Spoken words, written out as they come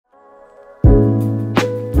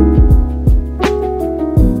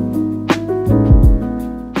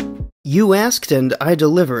You asked and I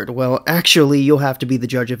delivered. Well, actually, you'll have to be the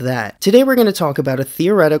judge of that. Today we're going to talk about a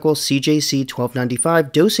theoretical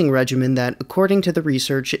CJC-1295 dosing regimen that, according to the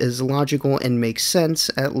research, is logical and makes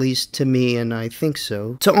sense, at least to me, and I think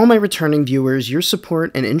so. To all my returning viewers, your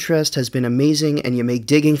support and interest has been amazing, and you make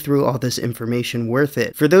digging through all this information worth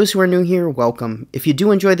it. For those who are new here, welcome. If you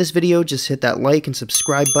do enjoy this video, just hit that like and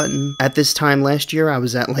subscribe button. At this time last year, I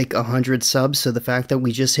was at like 100 subs, so the fact that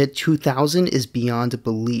we just hit 2,000 is beyond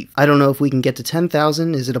belief. I don't know if we can get to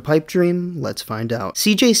 10,000. Is it a pipe dream? Let's find out.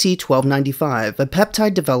 CJC-1295, a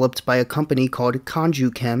peptide developed by a company called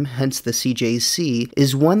ConjuChem, hence the CJC,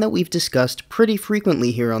 is one that we've discussed pretty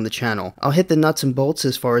frequently here on the channel. I'll hit the nuts and bolts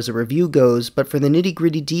as far as a review goes, but for the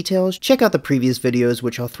nitty-gritty details, check out the previous videos,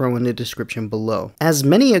 which I'll throw in the description below. As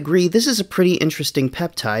many agree, this is a pretty interesting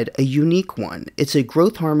peptide, a unique one. It's a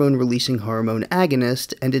growth hormone-releasing hormone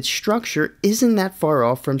agonist, and its structure isn't that far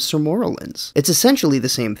off from sermorelins. It's essentially the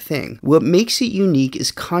same thing. What makes it unique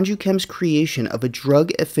is ConjuChem's creation of a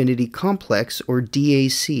drug affinity complex, or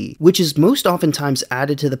DAC, which is most oftentimes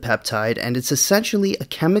added to the peptide, and it's essentially a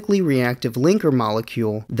chemically reactive linker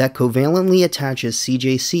molecule that covalently attaches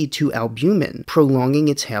CJC to albumin, prolonging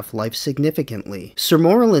its half-life significantly.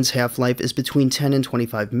 Sermorelin's half-life is between 10 and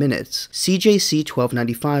 25 minutes.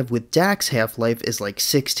 CJC-1295 with DAC's half-life is like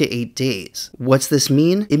 6 to 8 days. What's this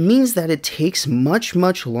mean? It means that it takes much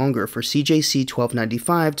longer for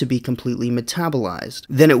CJC-1295 to be completely metabolized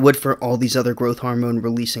than it would for all these other growth hormone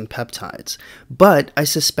releasing peptides. But I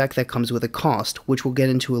suspect that comes with a cost, which we'll get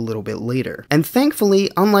into a little bit later. And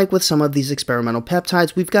thankfully, unlike with some of these experimental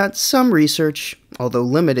peptides, we've got some research, although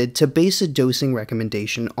limited, to base a dosing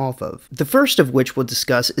recommendation off of. The first of which we'll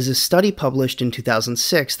discuss is a study published in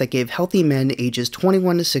 2006 that gave healthy men ages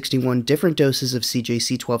 21 to 61 different doses of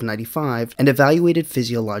CJC-1295 and evaluated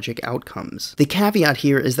physiologic outcomes. The caveat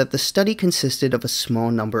here is that the study consisted of a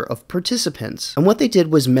small number of participants, and what they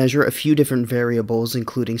did was measure a few different variables,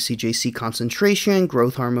 including CJC concentration,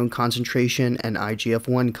 growth hormone concentration, and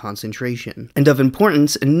IGF-1 concentration. And of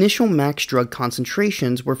importance, initial max drug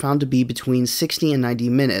concentrations were found to be between 60 and 90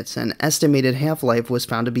 minutes, and estimated half-life was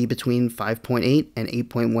found to be between 5.8 and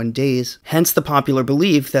 8.1 days, hence the popular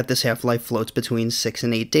belief that this half-life floats between 6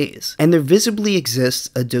 and 8 days. And there visibly exists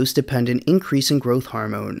a dose-dependent increase in growth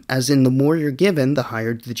hormone, as in the more you're given, the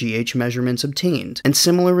higher the GH measurements obtained, and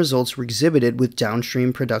similar results were exhibited with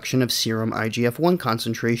downstream production of serum IGF-1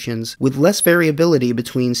 concentrations, with less variability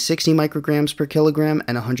between 60 micrograms per kilogram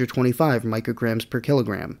and 125 micrograms per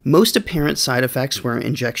kilogram. Most apparent side effects were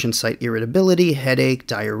injection site irritability, headache,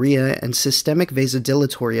 diarrhea, and systemic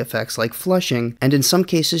vasodilatory effects like flushing, and in some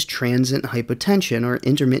cases transient hypotension or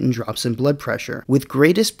intermittent drops in blood pressure, with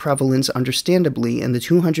greatest prevalence understandably in the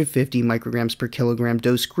 250 micrograms per kilogram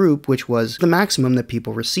dose group, which was the maximum that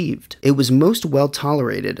people received. It was most well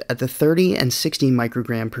tolerated at the 30 and 60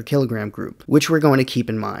 microgram per kilogram group, which we're going to keep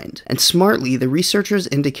in mind. And smartly, the researchers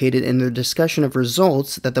indicated in their discussion of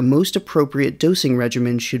results that the most appropriate dosing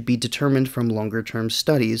regimen should be determined from longer-term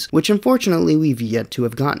studies, which unfortunately we've yet to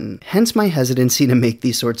have gotten. Hence my hesitancy to make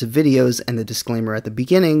these sorts of videos and the disclaimer at the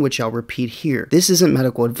beginning, which I'll repeat here. This isn't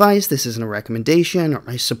medical advice, this isn't a recommendation or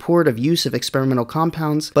my support of use of experimental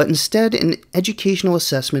compounds, but instead an educational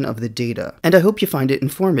assessment of the data. And I hope you find it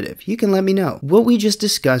informative. You can let me know. What we just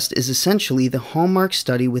discussed is essentially the hallmark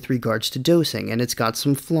study with regards to dosing, and it's got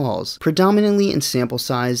some flaws, predominantly in sample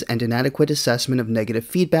size and inadequate assessment of negative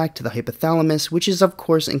feedback to the hypothalamus, which is of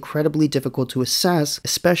course incredibly difficult to assess,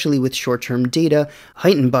 especially with short-term data,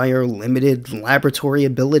 heightened by our limited laboratory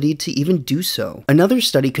ability to even do so. Another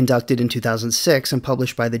study conducted in 2006 and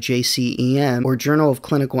published by the JCEM, or Journal of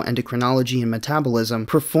Clinical Endocrinology and Metabolism,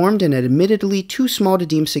 performed an admittedly too small to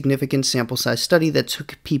deem significant sample size study that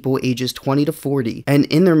took people ages 20 to 40, and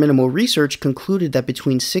in their minimal research concluded that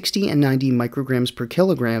between 60 and 90 micrograms per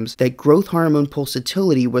kilograms, that growth hormone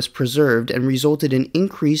pulsatility was preserved and resulted in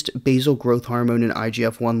increased basal growth hormone and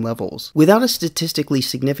IGF-1 levels, without a statistically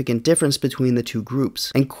significant difference between the two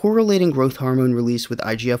groups, and correlating growth hormone release with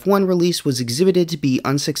IGF-1 release was exhibited to be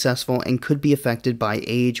unsuccessful and could be affected by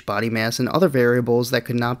age, body mass, and other variables that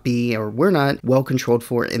could not be or were not well controlled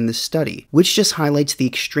for in this study, which just highlights the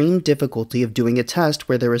extreme difficulty of doing a test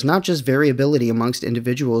where there is not just variability amongst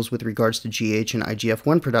individuals with regards to GH and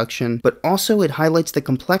IGF-1 production, but also it highlights the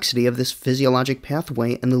complexity of this physiologic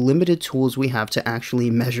pathway and the limited tools we have to actually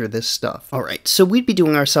measure this stuff. Alright, so we'd be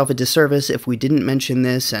doing ourselves a disservice if we didn't mention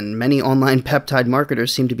this, and many online online peptide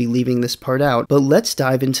marketers seem to be leaving this part out, but let's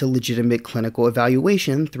dive into legitimate clinical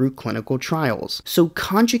evaluation through clinical trials. So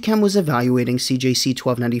ConjuChem was evaluating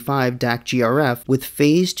CJC-1295 DAC-GRF with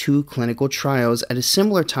phase 2 clinical trials at a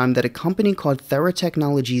similar time that a company called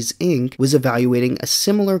Theratechnologies Inc. was evaluating a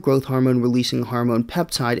similar growth hormone-releasing hormone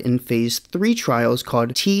peptide in phase 3 trials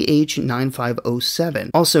called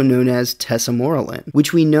TH-9507, also known as tesamorelin,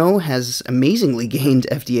 which we know has amazingly gained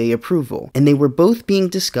FDA approval, and they were both being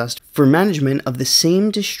discussed for management of the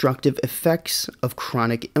same destructive effects of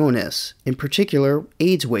chronic illness, in particular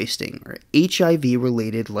AIDS wasting, or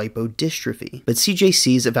HIV-related lipodystrophy. But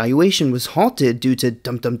CJC's evaluation was halted due to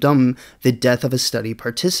the death of a study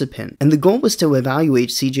participant, and the goal was to evaluate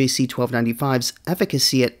CJC-1295's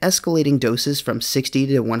efficacy at escalating doses from 60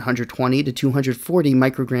 to 120 to 240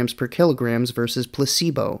 micrograms per kilograms versus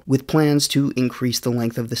placebo, with plans to increase the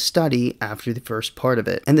length of the study after the first part of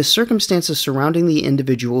it. And the circumstances surrounding the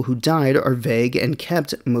individual who died are vague and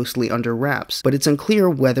kept mostly under wraps, but it's unclear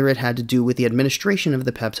whether it had to do with the administration of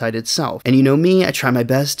the peptide itself. And you know me, I try my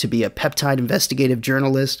best to be a peptide investigative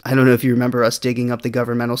journalist. I don't know if you remember us digging up the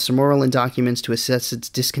governmental Sermorelin documents to assess its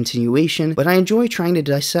discontinuation, but I enjoy trying to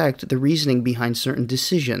dissect the reasoning behind certain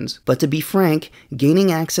decisions. But to be frank,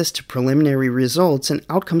 gaining access to preliminary results and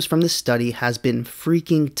outcomes from the study has been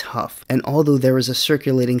freaking tough. And although there is a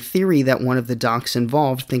circulating theory that one of the docs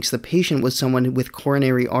involved thinks the patient was someone with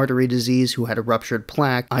coronary artery disease who had a ruptured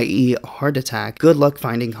plaque, i.e. a heart attack, good luck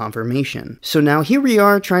finding confirmation. So now here we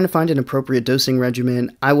are trying to find an appropriate dosing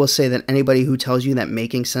regimen. I will say that anybody who tells you that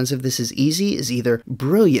making sense of this is easy is either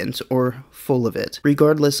brilliant or full of it.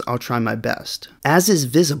 Regardless, I'll try my best. As is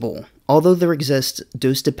visible, although there exists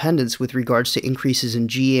dose dependence with regards to increases in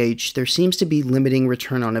GH, there seems to be limiting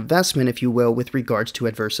return on investment, if you will, with regards to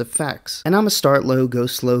adverse effects. And I'm a start low, go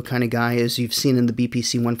slow kind of guy, as you've seen in the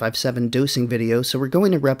BPC-157 dosing video, so we're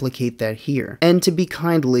going to replicate that here. And to be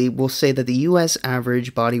kindly, we'll say that the US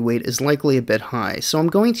average body weight is likely a bit high, so I'm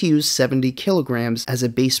going to use 70 kilograms as a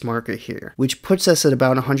base marker here, which puts us at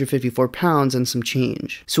about 154 pounds and some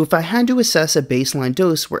change. So if I had to assess a baseline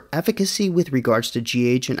dose where efficacy with regards to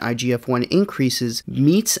GH and IGF-1 increases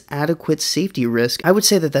meets adequate safety risk, I would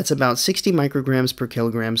say that that's about 60 micrograms per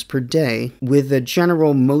kilograms per day, with a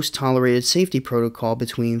general most tolerated safety protocol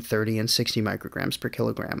between 30 and 60 micrograms per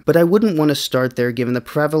kilogram. But I wouldn't want to start there given the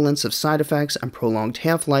prevalence of side effects and prolonged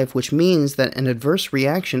half-life, which means that an adverse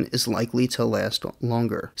reaction is likely to last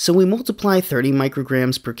longer. So we multiply 30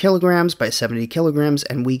 micrograms per kilograms by 70 kilograms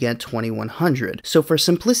and we get 2100. So for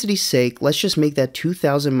simplicity's sake, let's just make that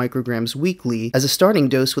 2000 micrograms weekly as a starting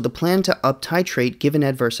dose with a plan to up-titrate given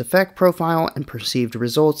adverse effect profile and perceived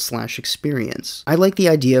results/experience. I like the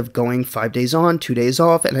idea of going 5 days on, 2 days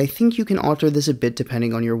off, and I think you can alter this a bit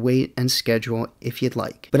depending on your weight and schedule if you'd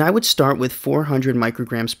like. But I would start with 400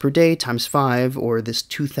 micrograms per day times 5, or this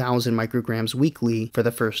 2000 micrograms weekly for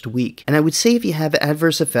the first week. And I would say if you have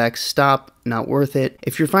adverse effects, stop, not worth it.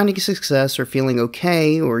 If you're finding success or feeling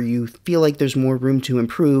okay, or you feel like there's more room to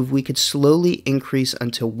improve, we could slowly increase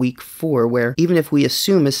until week 4, where even if we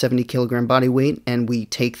assume a 70 kilogram body weight and we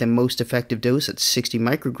take the most effective dose at 60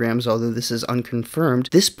 micrograms, although this is unconfirmed,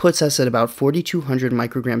 this puts us at about 4,200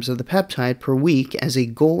 micrograms of the peptide per week as a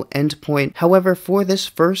goal endpoint. However, for this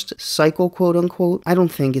first cycle, quote unquote, I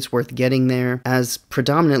don't think it's worth getting there, as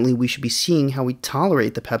predominantly we should be seeing how we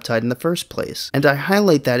tolerate the peptide in the first place. And I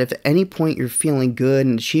highlight that if at any point you're feeling good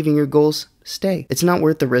and achieving your goals, stay. It's not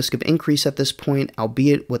worth the risk of increase at this point,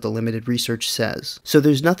 albeit what the limited research says. So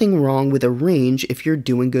there's nothing wrong with a range if you're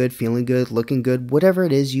doing good, feeling good, looking good, whatever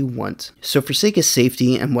it is you want. So for sake of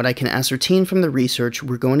safety and what I can ascertain from the research,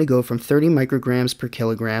 we're going to go from 30 micrograms per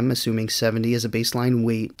kilogram, assuming 70 as a baseline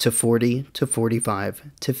weight, to 40 to 45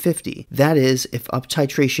 to 50. That is, if up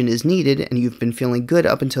titration is needed and you've been feeling good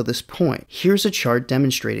up until this point. Here's a chart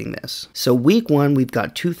demonstrating this. So week 1, we've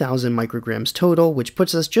got 2000 micrograms total, which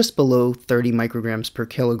puts us just below 30 micrograms per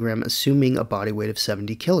kilogram, assuming a body weight of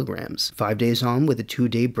 70 kilograms. 5 days on with a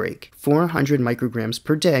 2-day break. 400 micrograms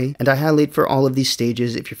per day, and I highlight for all of these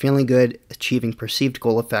stages, if you're feeling good, achieving perceived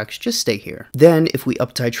goal effects, just stay here. Then, if we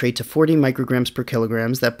up titrate to 40 micrograms per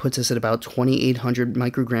kilograms, that puts us at about 2800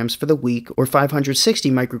 micrograms for the week, or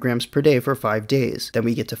 560 micrograms per day for 5 days. Then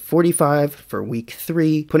we get to 45 for week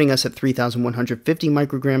 3, putting us at 3150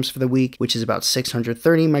 micrograms for the week, which is about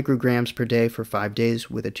 630 micrograms per day for 5 days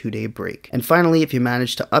with a 2-day break. break. And finally, if you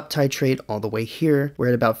manage to up-titrate all the way here, we're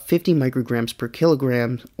at about 50 micrograms per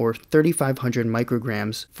kilogram, or 3,500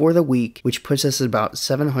 micrograms for the week, which puts us at about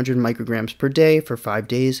 700 micrograms per day for 5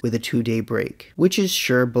 days with a 2-day break, which is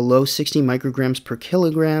sure below 60 micrograms per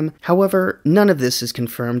kilogram. However, none of this is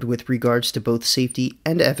confirmed with regards to both safety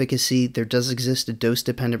and efficacy. There does exist a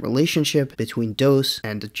dose-dependent relationship between dose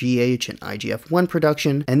and GH and IGF-1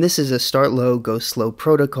 production, and this is a start low, go slow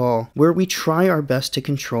protocol where we try our best to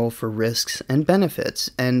control for risks and benefits,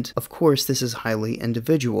 and of course this is highly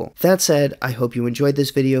individual. That said, I hope you enjoyed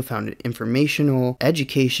this video, found it informational,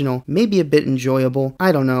 educational, maybe a bit enjoyable,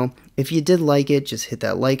 I don't know. If you did like it, just hit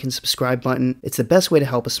that like and subscribe button. It's the best way to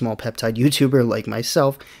help a small peptide YouTuber like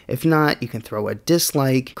myself. If not, you can throw a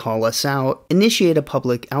dislike, call us out, initiate a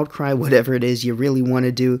public outcry, whatever it is you really want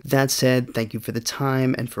to do. That said, thank you for the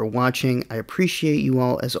time and for watching. I appreciate you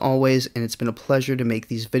all as always, and it's been a pleasure to make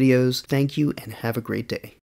these videos. Thank you and have a great day.